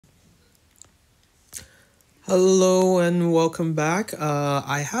Hello and welcome back.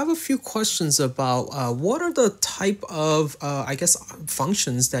 I have a few questions about what are the type of,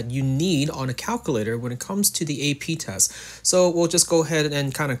 functions that you need on a calculator when it comes to the AP test. So we'll just go ahead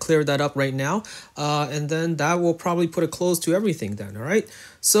and kind of clear that up right now. And then that will probably put a close to everything then, all right?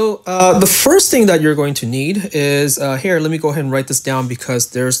 So the first thing that you're going to need is, here, let me go ahead and write this down because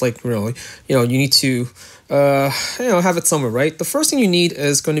there's like really, you need to have it somewhere, right? The first thing you need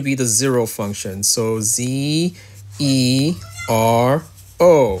is going to be the zero function. So Z-E-R-O,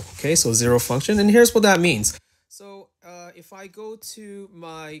 okay, so zero function. And here's what that means. So if I go to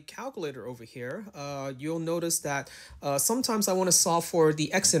my calculator over here, you'll notice that sometimes I want to solve for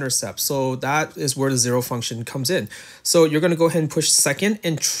the x-intercept. So that is where the zero function comes in. So you're going to go ahead and push second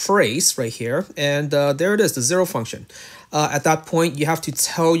and trace right here. And there it is, the zero function. At that point, you have to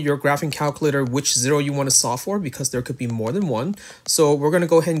tell your graphing calculator which zero you want to solve for because there could be more than one. So we're going to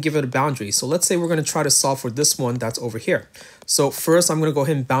go ahead and give it a boundary. So let's say we're going to try to solve for this one that's over here. So first, I'm going to go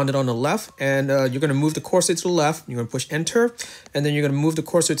ahead and bound it on the left, and you're going to move the cursor to the left. You're going to push enter, and then you're going to move the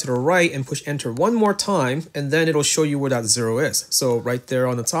cursor to the right and push enter one more time, and then it'll show you where that zero is. So right there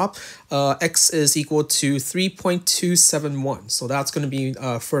on the top, x is equal to 3.271. So that's going to be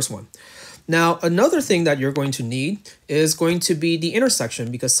first one. Now, another thing that you're going to need is going to be the intersection,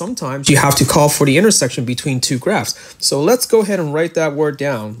 because sometimes you have to call for the intersection between two graphs. So let's go ahead and write that word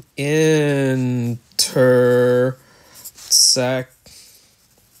down.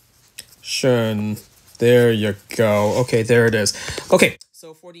 Intersection. There you go. Okay, there it is. Okay.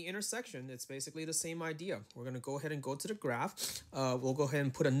 So for the intersection, it's basically the same idea. We're going to go ahead and go to the graph. We'll go ahead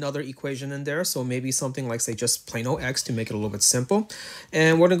and put another equation in there. So maybe something like, say, just plain old x to make it a little bit simple.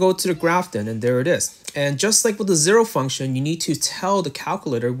 And we're going to go to the graph then, and there it is. And just like with the zero function, you need to tell the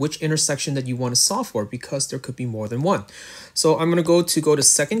calculator which intersection that you want to solve for because there could be more than one. So I'm going to go to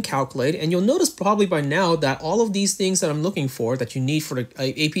second calculate, and you'll notice probably by now that all of these things that I'm looking for that you need for the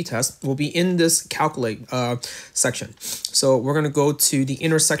AP test will be in this calculate section. So we're going to go to the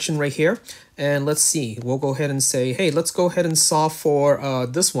intersection right here, and let's see. We'll go ahead and say, hey, let's go ahead and solve for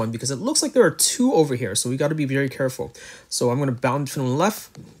this one because it looks like there are two over here. So we got to be very careful. So I'm going to bound it from the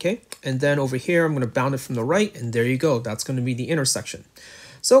left, okay? And then over here, I'm going to bound it from the right, and there you go. That's going to be the intersection.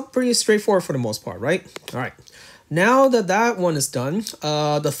 So pretty straightforward for the most part, right? All right. Now that that one is done,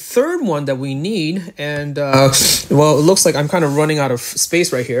 the third one that we need, and well, it looks like I'm kind of running out of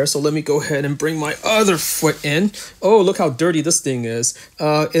space right here. So let me go ahead and bring my other foot in. Oh, look how dirty this thing is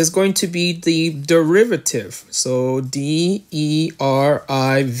going to be the derivative. So D-E-R-I-V-I-T-I-V-E.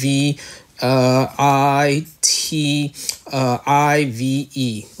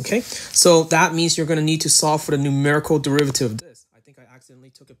 Okay, so that means you're going to need to solve for the numerical derivative of this. I think I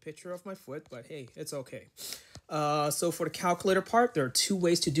accidentally took a picture of my foot, but hey, it's okay. So for the calculator part, there are two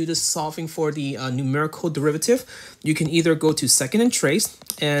ways to do this solving for the numerical derivative. You can either go to second and trace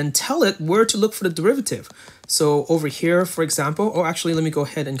and tell it where to look for the derivative. So over here, for example, oh, actually, let me go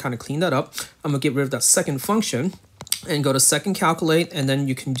ahead and kind of clean that up. I'm going to get rid of that second function and go to second calculate, and then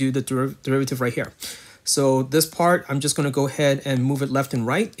you can do the derivative right here. So this part, I'm just going to go ahead and move it left and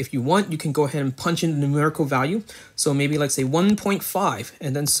right. If you want, you can go ahead and punch in the numerical value. So maybe like say 1.5.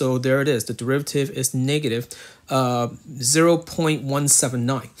 And then so there it is. The derivative is negative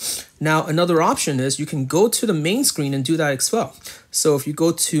 0.179. Now, another option is you can go to the main screen and do that as well. So if you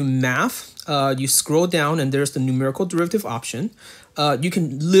go to math, you scroll down and there's the numerical derivative option. You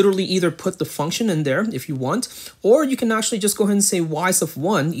can literally either put the function in there if you want, or you can actually just go ahead and say y sub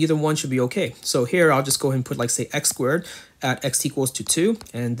 1. Either one should be okay. So here I'll just go ahead and put like say x squared at x equals to 2,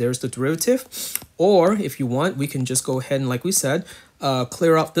 and there's the derivative. Or if you want, we can just go ahead and, like we said,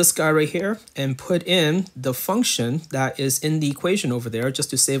 clear up this guy right here and put in the function that is in the equation over there just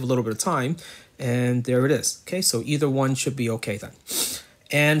to save a little bit of time. And there it is. Okay, so either one should be okay then.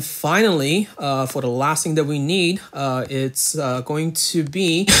 And finally, for the last thing that we need, it's going to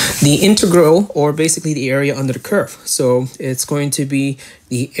be the integral, or basically the area under the curve. So it's going to be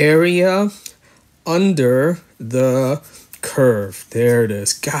the area under the curve. There it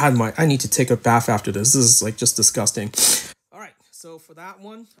is. God, I need to take a bath after this. This is like just disgusting. All right, so for that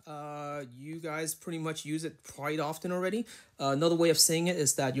one, you guys pretty much use it quite often already. Another way of saying it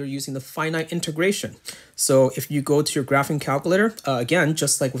is that you're using the finite integration. So if you go to your graphing calculator, again,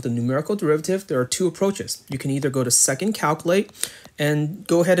 just like with the numerical derivative, there are two approaches. You can either go to second calculate and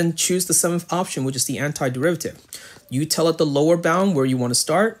go ahead and choose the seventh option, which is the antiderivative. You tell it the lower bound where you want to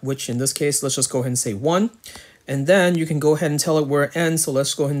start, which in this case, let's just go ahead and say 1. And then you can go ahead and tell it where it ends. So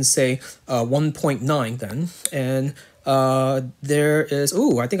let's go ahead and say 1.9 then. And there is,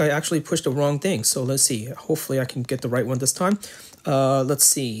 oh, I think I actually pushed the wrong thing. So let's see. Hopefully I can get the right one this time. let's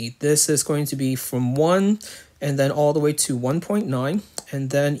see, this is going to be from 1 and then all the way to 1.9 and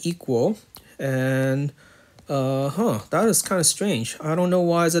then equal. And that is kind of strange. I don't know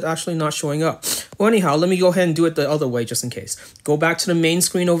why is it actually not showing up. Well, anyhow, let me go ahead and do it the other way just in case. Go back to the main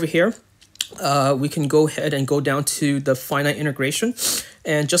screen over here. We can go ahead and go down to the finite integration.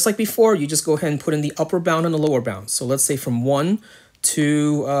 And just like before, you just go ahead and put in the upper bound and the lower bound. So let's say from 1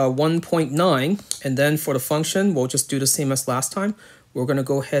 to 1.9. And then for the function, we'll just do the same as last time. We're going to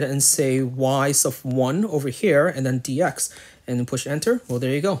go ahead and say y sub 1 over here and then dx. And then push enter. Well,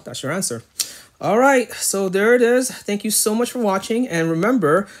 there you go. That's your answer. All right, so there it is. Thank you so much for watching. And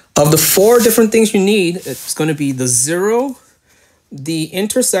remember, of the 4 different things you need, it's going to be the 0, the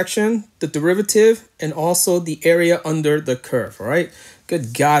intersection, the derivative, and also the area under the curve. All right.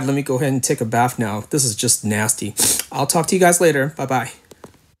 Good God, let me go ahead and take a bath now. This is just nasty. I'll talk to you guys later. Bye-bye.